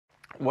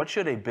what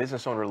should a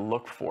business owner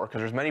look for? Because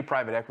there's many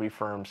private equity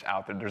firms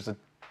out there.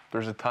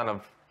 There's a ton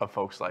of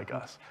folks like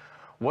us.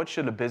 What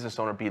should a business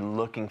owner be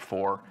looking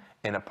for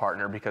in a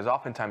partner? Because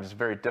oftentimes it's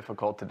very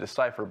difficult to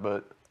decipher,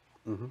 but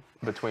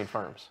between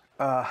firms.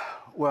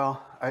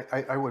 Well,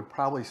 I would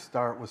probably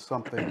start with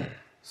something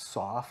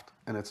soft,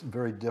 and it's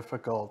very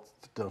difficult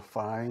to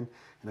define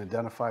and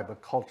identify,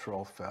 but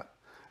cultural fit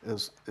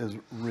is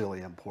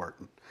really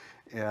important.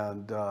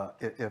 And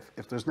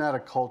if there's not a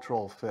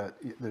cultural fit,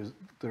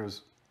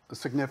 there's a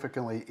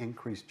significantly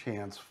increased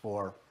chance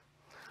for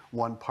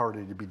one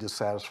party to be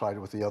dissatisfied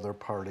with the other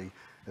party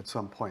at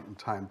some point in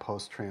time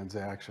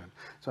post-transaction.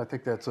 So I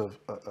think that's a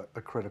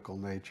critical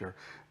nature.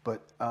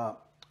 But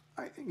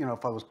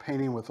if I was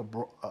painting with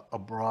a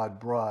broad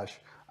brush,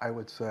 I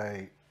would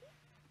say,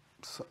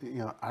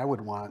 I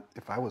would want,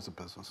 if I was a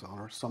business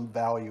owner, some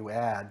value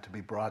add to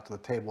be brought to the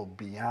table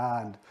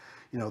beyond,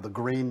 the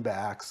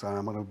greenbacks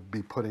I'm going to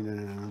be putting in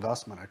an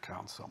investment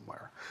account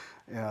somewhere.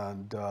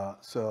 And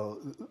so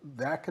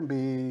that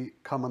can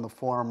come in the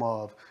form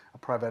of a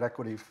private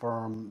equity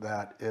firm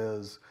that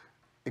is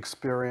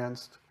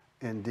experienced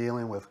in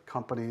dealing with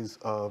companies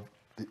of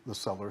the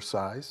seller's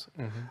size.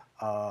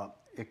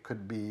 It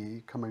could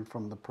be coming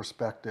from the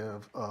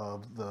perspective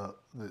of the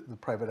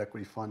private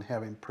equity fund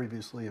having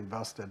previously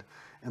invested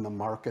in the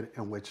market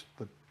in which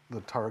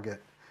the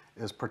target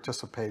is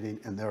participating,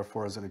 and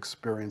therefore as an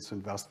experienced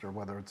investor,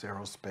 whether it's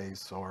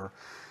aerospace or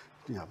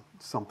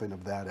something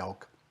of that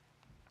ilk.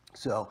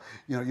 So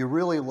you're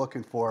really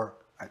looking for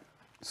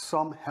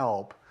some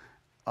help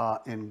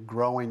in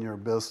growing your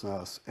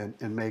business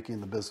and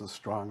making the business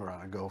stronger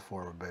on a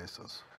go-forward basis.